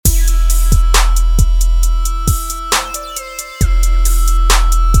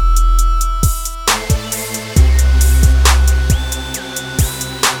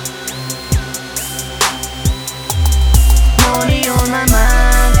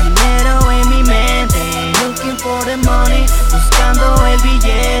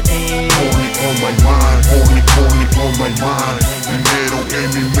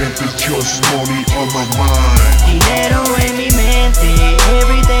just money on my mind. Dinero en mi mente,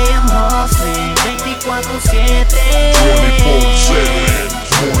 everyday I'm hustling, 24/7. 24/7,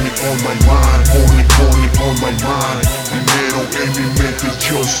 money on my mind, money on my mind. Dinero en mi mente,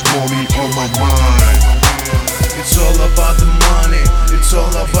 just money on my mind. It's all about the money, it's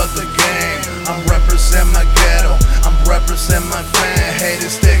all about the game. I'm represent my ghetto, I'm represent my fan.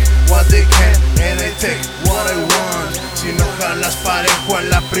 Haters take what they can and they take what I want. Si no jalas parejo en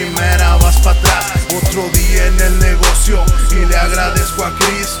la primera vas para atrás. Otro día en el negocio y le agradezco a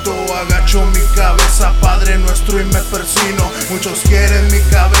Cristo. Agacho mi cabeza, Padre nuestro, y me persino. Muchos quieren mi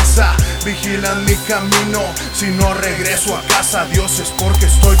cabeza, vigilan mi camino. Si no regreso a casa, Dios, es porque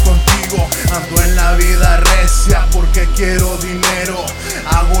estoy contigo. Ando en la vida recia porque quiero dinero.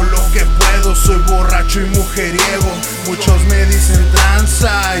 Hago lo que puedo, soy borracho y mujeriego. Muchos me dicen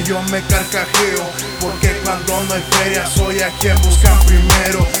tranza y yo me carcajeo, porque cuando no hay feria soy a quien buscan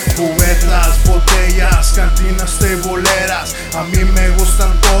primero. Cubetas, botellas, cantinas, teboleras, a mí me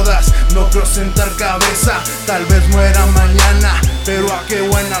gustan todas, no creo sentar cabeza. Tal vez muera mañana, pero a qué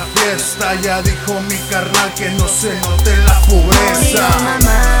buena fiesta. Ya dijo mi carnal que no se note la pobreza.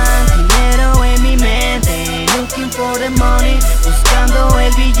 Dinero en mi mente, looking for the money, buscando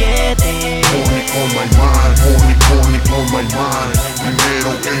el billete. Money on my mind, money on my mind.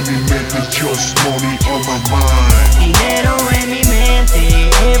 Dinero en mi mente, just money on my mind. Dinero en mi mente,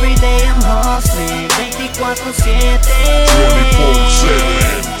 everyday I'm hustling, 24/7.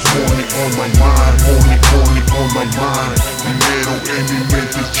 24/7, money on my mind, money on my mind. Dinero en mi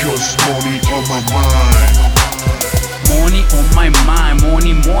mente, just money on my mind. Money on my mind,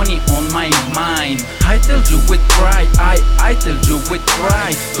 money on my mind. I tell you with pride, I tell you with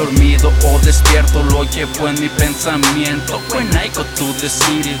pride. Dormido o despierto lo llevo en mi pensamiento. When I go to the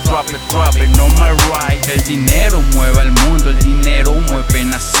city, drop it, no my right. El dinero mueve al mundo, el dinero mueve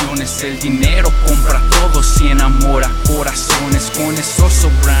naciones. El dinero compra todo y enamora corazones. Con eso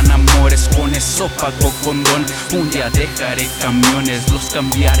sobran amores, con eso pago condón. Un día dejaré camiones, los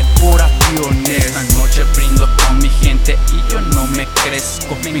cambiaré por aviones. Esta noche brindo con mi gente y yo no me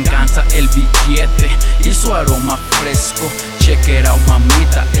crezco. Me encanta el billete y su aroma fresco. Check it out,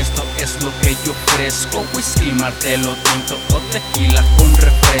 mamita, esto es lo que yo ofrezco. Whisky, martelo, tinto o tequila con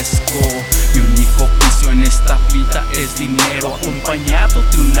refresco. Mi único vicio en esta vida es dinero, acompañado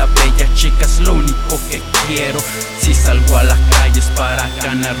de una bella chica, es lo único que quiero. Si salgo a la calle es para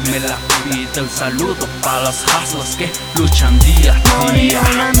ganarme la vida. Un saludo para los hustlers que luchan día a día.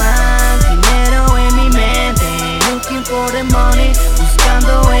 Dinero en mi mente, looking for the money,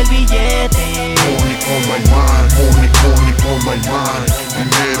 buscando el billete. Money on my mind, money on my mind.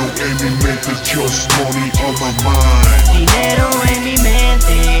 Dinero en mi mente, just money on my mind. Dinero en mi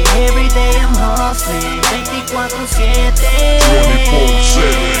mente, everyday I'm hustling, 24/7.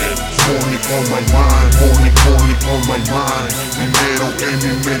 24/7, money on my mind, money on my mind. Dinero en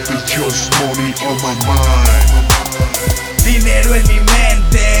mi mente, just money on my mind. Dinero en mi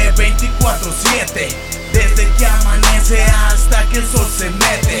mente, 24/7. Desde que amanece hasta que el sol se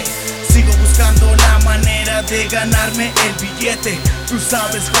mete. Sigo buscando la manera de ganarme el billete. Tú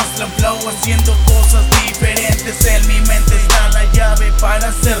sabes, hustle and flow, haciendo cosas diferentes. En mi mente está la llave para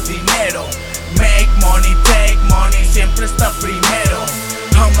hacer dinero. Make money, take money, siempre está primero.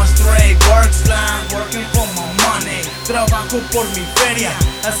 I'm a straight work slang, working for my money. Trabajo por mi feria,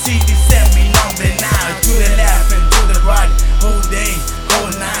 así dice mi nombre. Now to the left and to the right, whole day,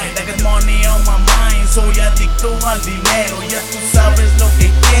 whole night. I got money on my mind, soy adicto al dinero. Ya tú sabes lo que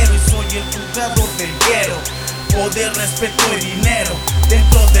quiero y soy el jugador del quiero. Poder, respeto y dinero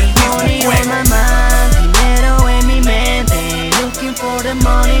dentro del mismo Money juego. on my mind, dinero en mi mente, looking for the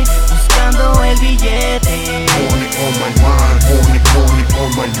money, buscando el billete. Money on my mind, money on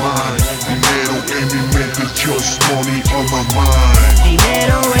my mind. Dinero en mi mente, just money on my mind.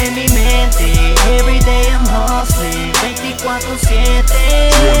 Dinero en mi mente, everyday I'm hustling,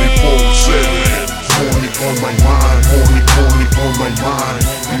 24/7. 24/7, money on my mind, money on my mind.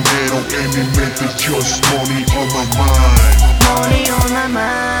 Dinero en mi mente, just money on my mind. Money on my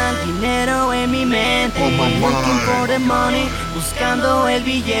mind, dinero en mi mente, On my looking mind. for the money, buscando el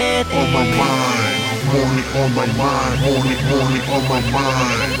billete. On my mind, money on my mind, money on my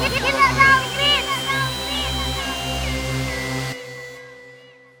mind.